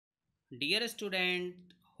Dear student,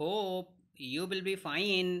 hope you will be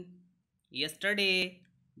fine. Yesterday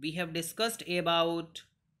we have discussed about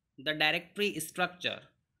the directory structure.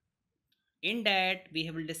 In that we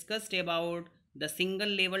have discussed about the single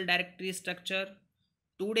level directory structure.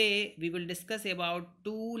 Today we will discuss about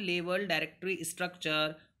two level directory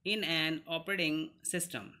structure in an operating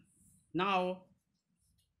system. Now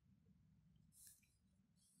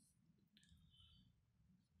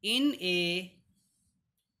in a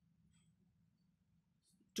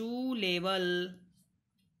two level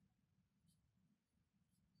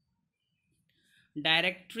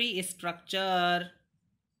directory structure,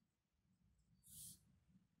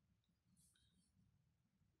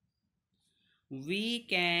 we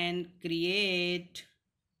can create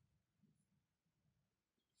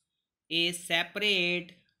a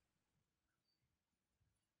separate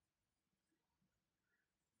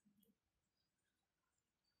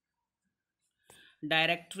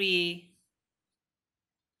directory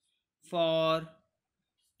for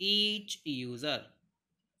each user.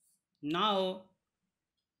 Now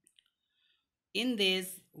in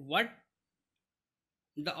this, what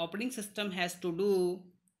the operating system has to do,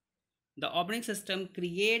 the operating system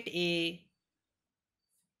create a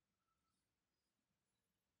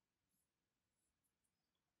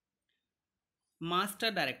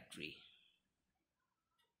master directory.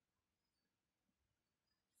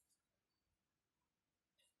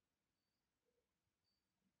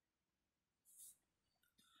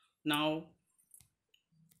 Now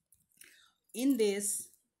in this,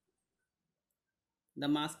 the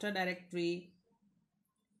master directory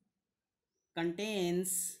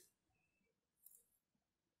contains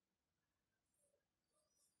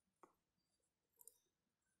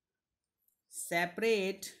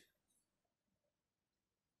separate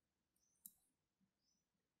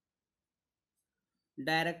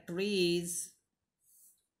directories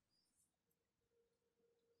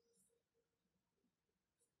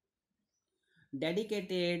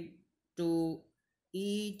dedicated to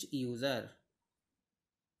each user.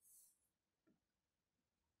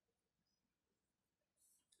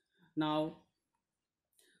 Now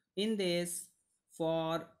in this,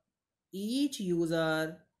 for each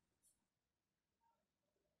user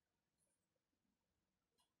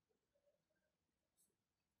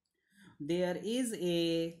there is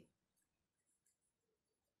a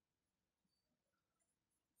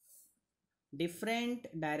different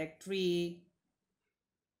directory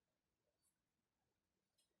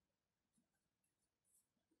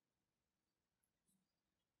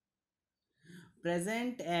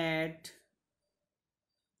present at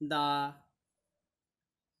the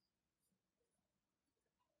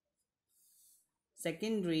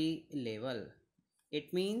secondary level.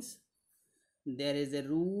 It means there is a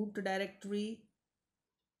root directory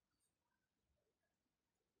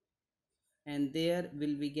and there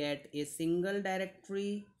will we get a single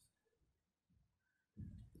directory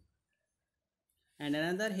and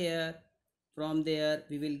another here. From there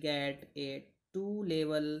we will get a two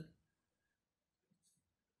level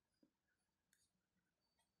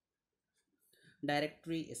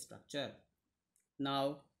directory structure.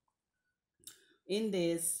 Now in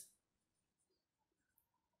this,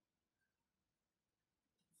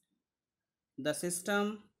 the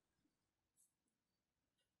system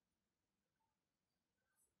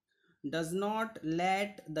does not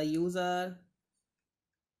let the user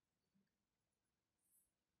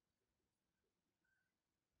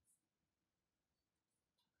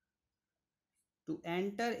to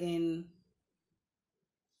enter in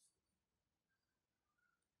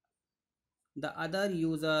the other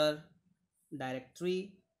user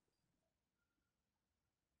directory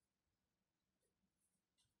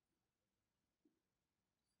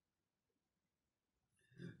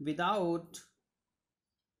without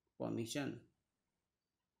permission.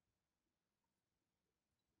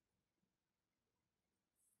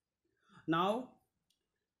 Now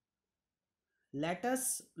let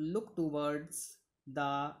us look towards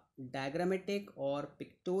the diagrammatic or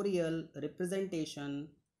pictorial representation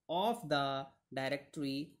of the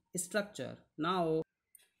directory structure. Now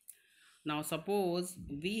suppose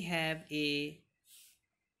we have a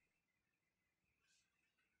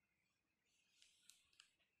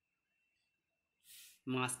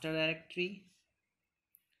master directory.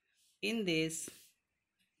 In this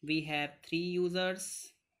we have three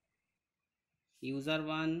users: user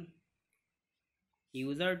 1,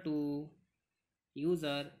 user 2,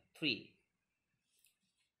 user 3.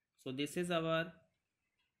 So this is our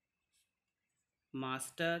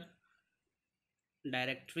master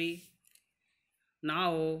directory.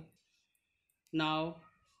 Now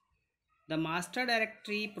the master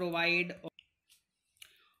directory provide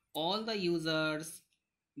all the users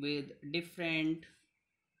with different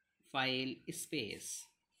file space.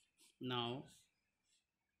 Now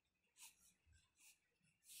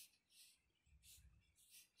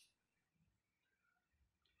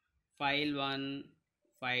file 1,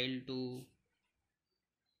 file 2,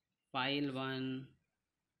 file 1,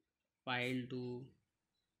 file 2,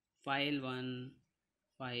 file 1,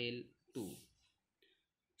 file 2.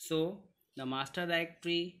 So the master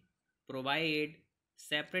directory provide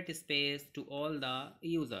separate space to all the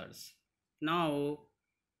users. Now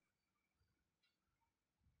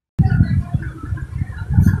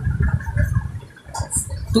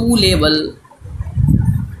two label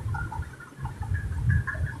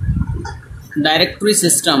directory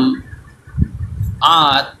system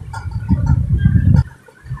are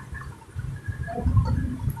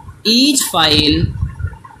each file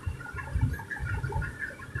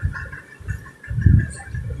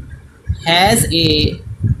has a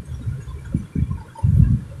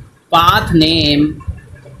path name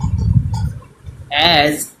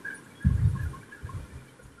as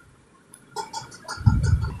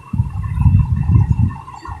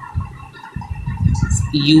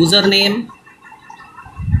username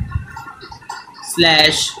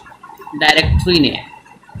slash directory name.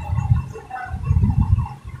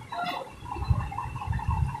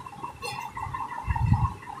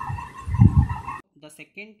 The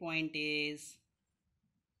second point is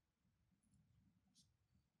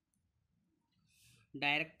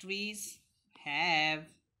directories have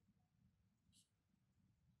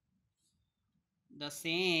the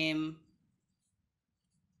same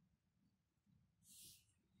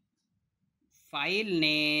file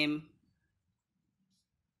name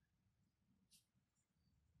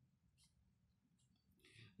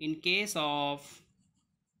in case of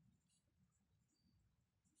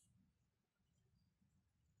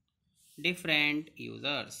different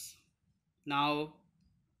users. Now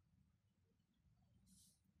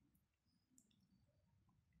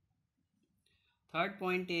third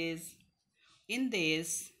point is in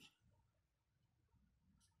this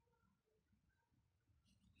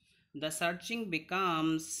the searching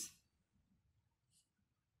becomes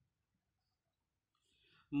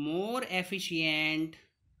more efficient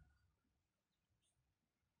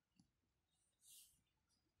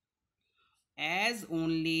as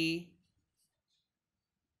only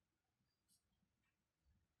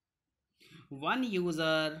one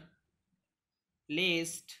user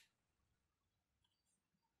list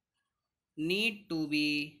need to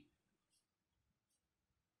be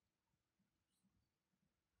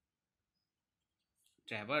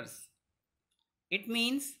traversed. It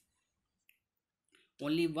means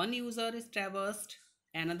only one user is traversed,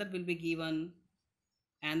 another will be given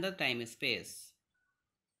another time space.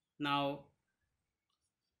 Now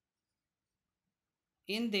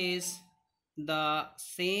in this the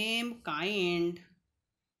same kind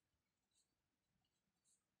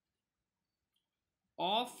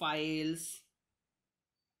of files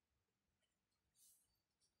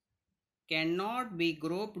cannot be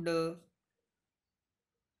grouped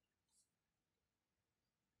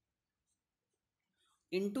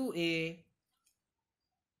into a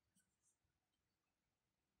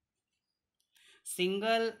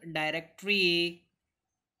single directory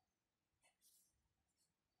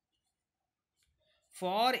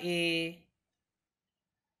for a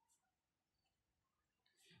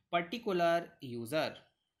particular user.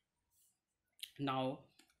 Now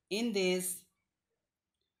in this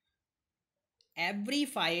every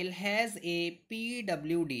file has a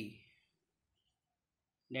PWD,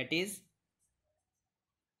 that is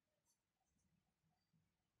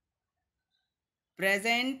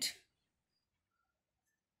present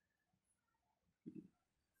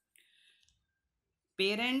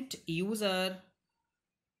parent user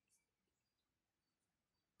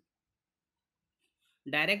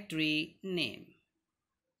directory name.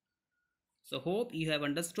 So hope you have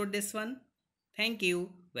understood this one. Thank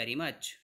you very much.